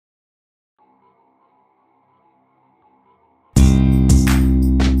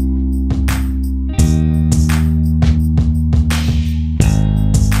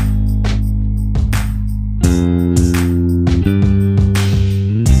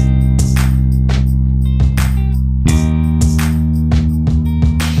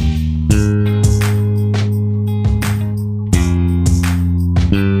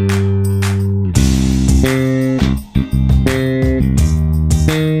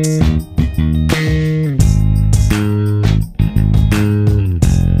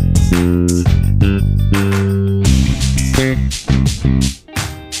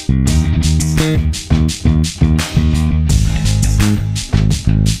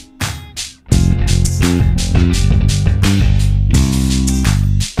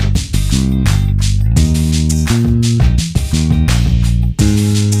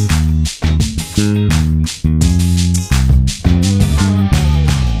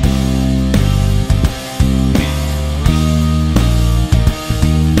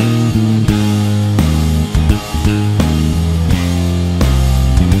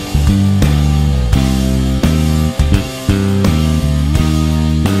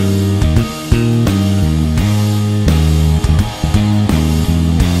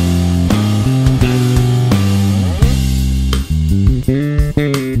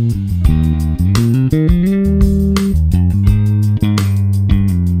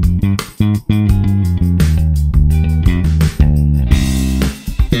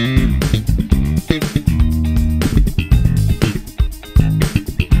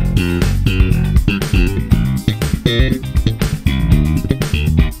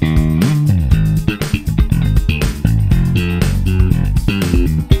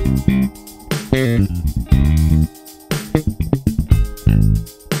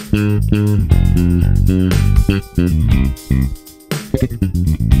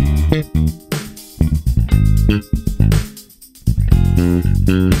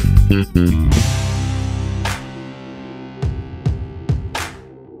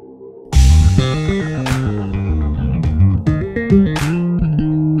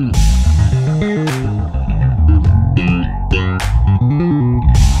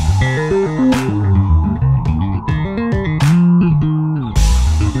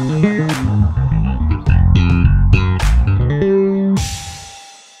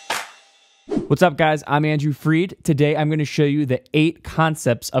What's up, guys? I'm Andrew Freed. Today I'm going to show you the 8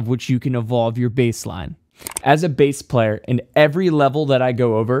 concepts of which you can evolve your bass line. As a bass player, in every level that I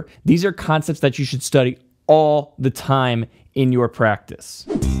go over, these are concepts that you should study all the time in your practice.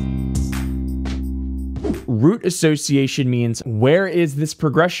 Root association means where is this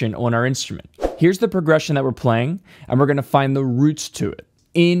progression on our instrument? Here's the progression that we're playing, and we're going to find the roots to it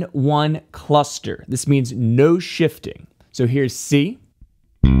in one cluster. This means no shifting. So here's C,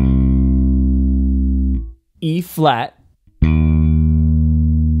 E flat,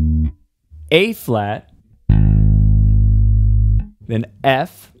 A flat, then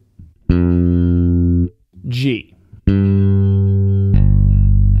F, G.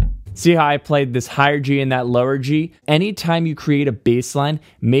 See how I played this higher G and that lower G? Anytime you create a bass line,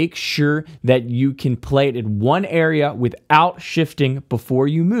 make sure that you can play it in one area without shifting before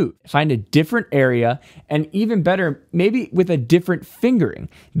you move. Find a different area, and even better, maybe with a different fingering.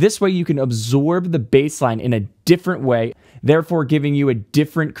 This way you can absorb the bass line in a different way, therefore giving you a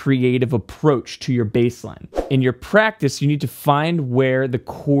different creative approach to your bass line. In your practice, you need to find where the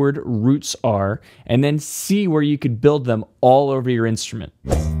chord roots are, and then see where you could build them all over your instrument.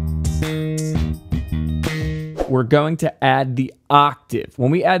 We're going to add the octave.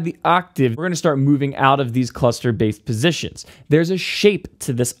 When we add the octave, we're going to start moving out of these cluster-based positions. There's a shape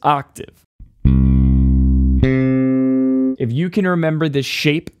to this octave. If you can remember this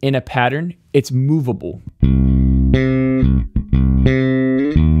shape in a pattern, it's movable.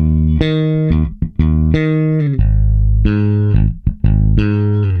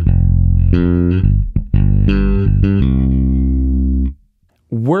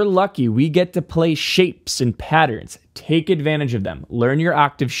 We're lucky we get to play shapes and patterns. Take advantage of them. Learn your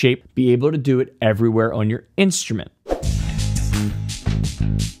octave shape. Be able to do it everywhere on your instrument.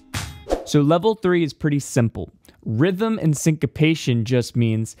 So level 3 is pretty simple. Rhythm and syncopation just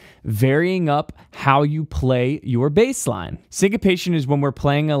means varying up how you play your bass line. Syncopation is when we're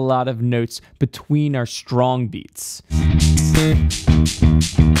playing a lot of notes between our strong beats.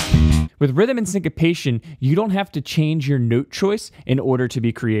 With rhythm and syncopation, you don't have to change your note choice in order to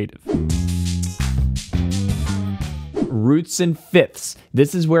be creative. Roots and fifths.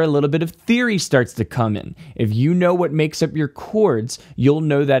 This is where a little bit of theory starts to come in. If you know what makes up your chords, you'll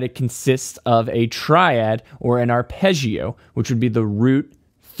know that it consists of a triad or an arpeggio, which would be the root,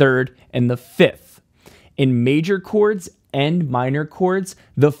 third, and the fifth. In major chords and minor chords,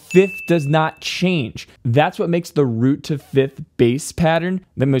 the fifth does not change. That's what makes the root to fifth bass pattern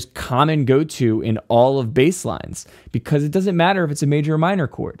the most common go-to in all of bass lines, because it doesn't matter if it's a major or minor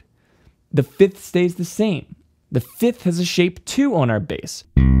chord. The fifth stays the same. The fifth has a shape too on our bass.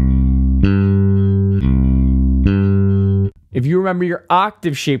 If you remember your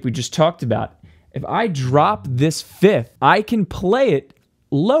octave shape we just talked about, if I drop this fifth, I can play it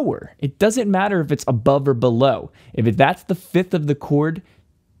lower. It doesn't matter if it's above or below. If that's the fifth of the chord,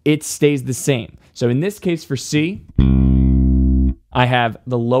 it stays the same. So in this case for C, I have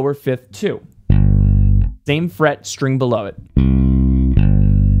the lower fifth too. Same fret, string below it.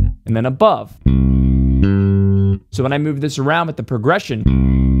 And then above. So when I move this around with the progression,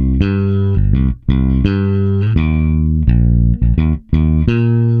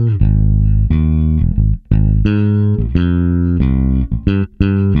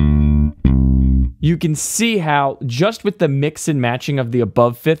 you can see how just with the mix and matching of the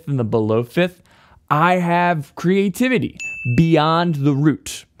above fifth and the below fifth, I have creativity beyond the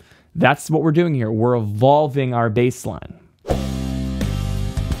root. That's what we're doing here. We're evolving our bass line.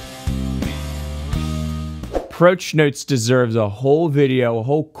 Approach notes deserves a whole video, a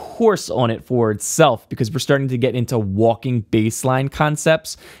whole course on it for itself, because we're starting to get into walking bass line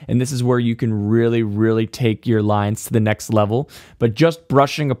concepts, and this is where you can really take your lines to the next level. But just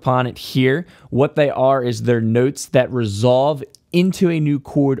brushing upon it here, what they are is they're notes that resolve into a new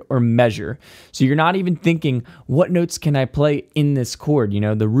chord or measure. So you're not even thinking, what notes can I play in this chord? You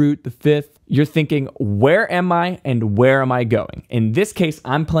know, the root, the fifth. You're thinking, where am I and where am I going? In this case,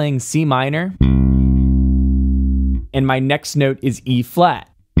 I'm playing C minor, and my next note is E flat.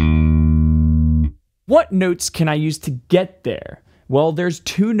 What notes can I use to get there? Well, there's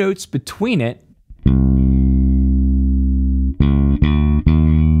 2 notes between it.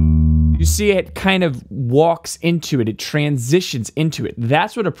 see it kind of walks into it. It transitions into it.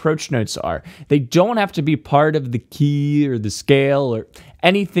 That's what approach notes are. They don't have to be part of the key or the scale or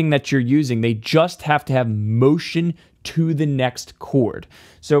anything that you're using. They just have to have motion to the next chord.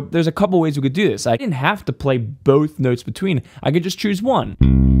 So there's a couple ways we could do this. I didn't have to play both notes between. I could just choose one.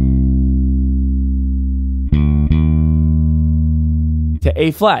 To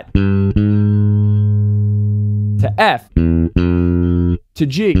A flat. To F. To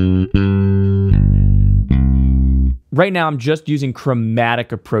G. Right now, I'm just using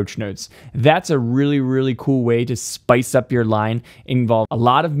chromatic approach notes. That's a really, really cool way to spice up your line, involve a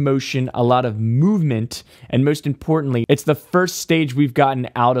lot of motion, a lot of movement, and most importantly, it's the first stage we've gotten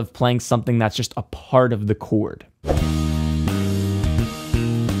out of playing something that's just a part of the chord.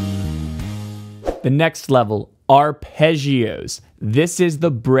 The next level, arpeggios. This is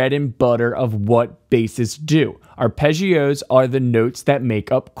the bread and butter of what basses do. Arpeggios are the notes that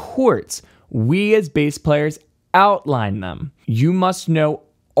make up chords. We as bass players outline them. You must know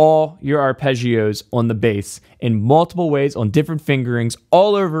all your arpeggios on the bass in multiple ways, on different fingerings,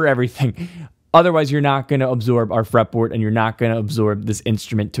 all over everything. Otherwise, you're not going to absorb our fretboard and you're not going to absorb this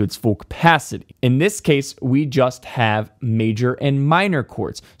instrument to its full capacity. In this case, we just have major and minor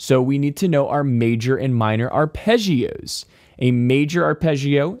chords. So we need to know our major and minor arpeggios. A major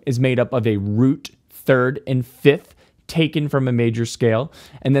arpeggio is made up of a root, third, and fifth taken from a major scale.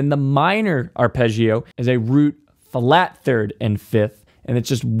 And then the minor arpeggio is a root, flat, third, and fifth. And it's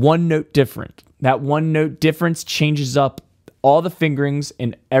just one note different. That one note difference changes up all the fingerings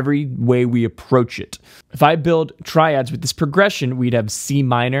in every way we approach it. If I build triads with this progression, we'd have C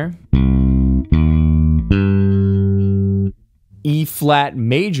minor, E flat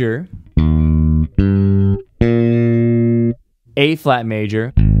major, A flat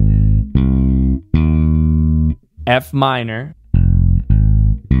major, F minor,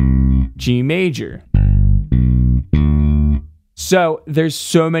 G major. So there's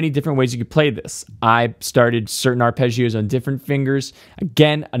so many different ways you could play this. I started certain arpeggios on different fingers.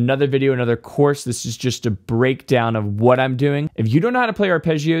 Again, another video, another course. This is just a breakdown of what I'm doing. If you don't know how to play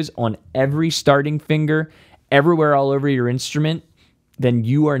arpeggios on every starting finger, everywhere all over your instrument, then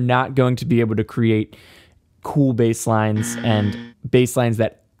you are not going to be able to create cool bass lines and bass lines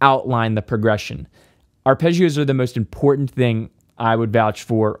that outline the progression. Arpeggios are the most important thing I would vouch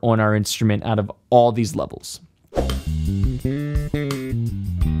for on our instrument out of all these levels.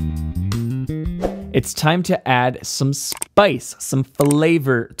 It's time to add some spice, some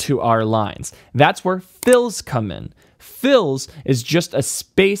flavor to our lines. That's where fills come in. Fills is just a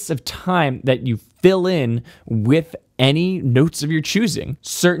space of time that you fill in with any notes of your choosing.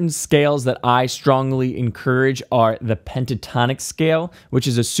 Certain scales that I strongly encourage are the pentatonic scale, which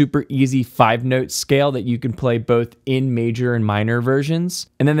is a super easy 5-note scale that you can play both in major and minor versions.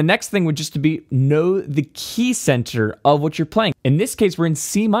 And then the next thing would just to be know the key center of what you're playing. In this case, we're in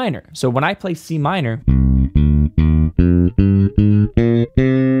C minor. So when I play C minor,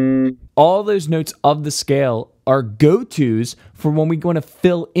 all those notes of the scale are go-tos for when we want to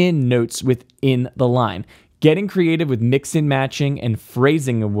fill in notes within the line. Getting creative with mix and matching and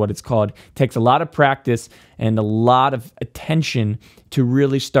phrasing of what it's called takes a lot of practice and a lot of attention to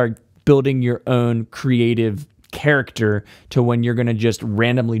really start building your own creative character to when you're going to just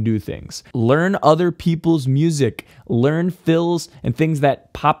randomly do things. Learn other people's music, learn fills and things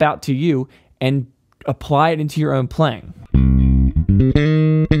that pop out to you and apply it into your own playing.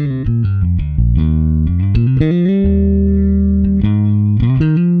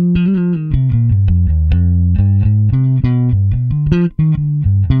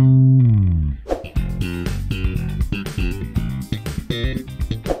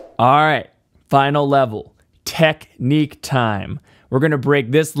 All right, final level, technique time. We're going to break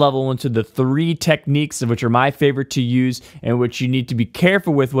this level into the 3 techniques of which are my favorite to use and which you need to be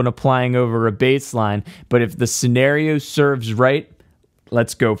careful with when applying over a bass line. But if the scenario serves right,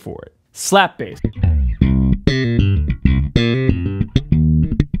 let's go for it. Slap bass.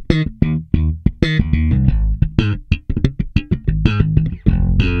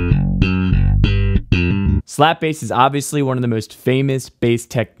 Slap bass is obviously one of the most famous bass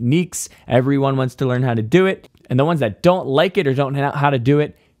techniques. Everyone wants to learn how to do it, and the ones that don't like it or don't know how to do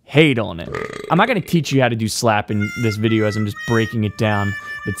it hate on it. I'm not going to teach you how to do slap in this video as I'm just breaking it down,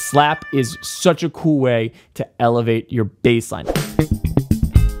 but slap is such a cool way to elevate your bass line.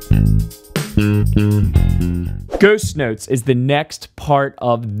 Ghost notes is the next part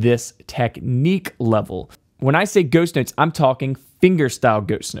of this technique level. When I say ghost notes, I'm talking fingerstyle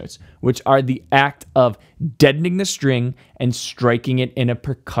ghost notes, which are the act of deadening the string and striking it in a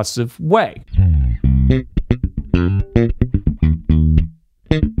percussive way.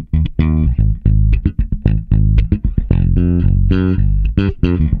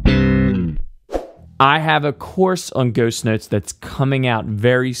 I have a course on ghost notes that's coming out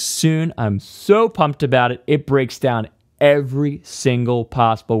very soon. I'm so pumped about it. It breaks down every single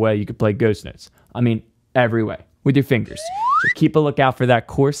possible way you could play ghost notes. I mean, every way with your fingers. So keep a lookout for that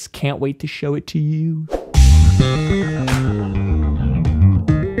course. Can't wait to show it to you.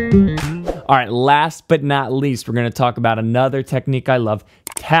 All right, last but not least, we're going to talk about another technique I love,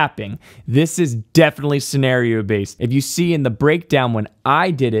 tapping. This is definitely scenario-based. If you see in the breakdown when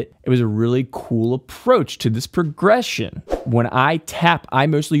I did it, it was a really cool approach to this progression. When I tap, I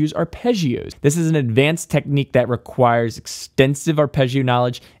mostly use arpeggios. This is an advanced technique that requires extensive arpeggio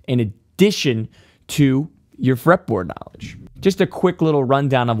knowledge in addition to your fretboard knowledge. Just a quick little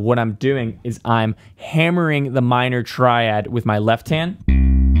rundown of what I'm doing is I'm hammering the minor triad with my left hand,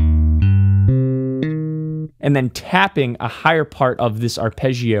 and then tapping a higher part of this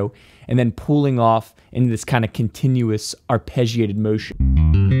arpeggio and then pulling off in this kind of continuous arpeggiated motion.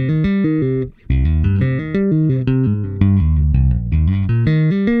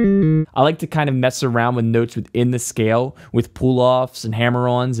 I like to kind of mess around with notes within the scale with pull-offs and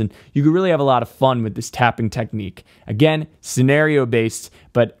hammer-ons, and you can really have a lot of fun with this tapping technique. Again, scenario-based,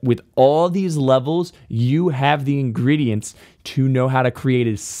 but with all these levels, you have the ingredients to know how to create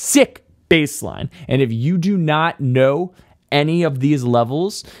a sick bass line. And if you do not know any of these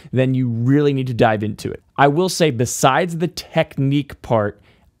levels, then you really need to dive into it. I will say, besides the technique part,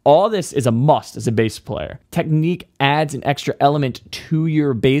 all this is a must as a bass player. Technique adds an extra element to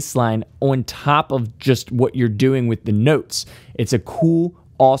your bass line on top of just what you're doing with the notes. It's a cool,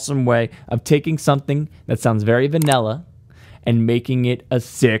 awesome way of taking something that sounds very vanilla and making it a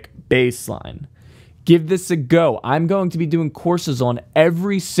sick bass line. Give this a go. I'm going to be doing courses on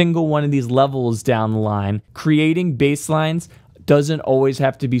every single one of these levels down the line. Creating bass lines doesn't always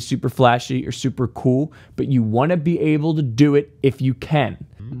have to be super flashy or super cool, but you want to be able to do it if you can.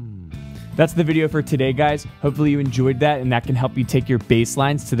 That's the video for today, guys. Hopefully you enjoyed that and that can help you take your bass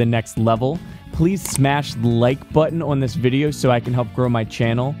lines to the next level. Please smash the like button on this video so I can help grow my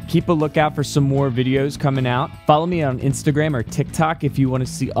channel. Keep a lookout for some more videos coming out. Follow me on Instagram or TikTok if you want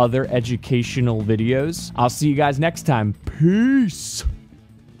to see other educational videos. I'll see you guys next time. Peace!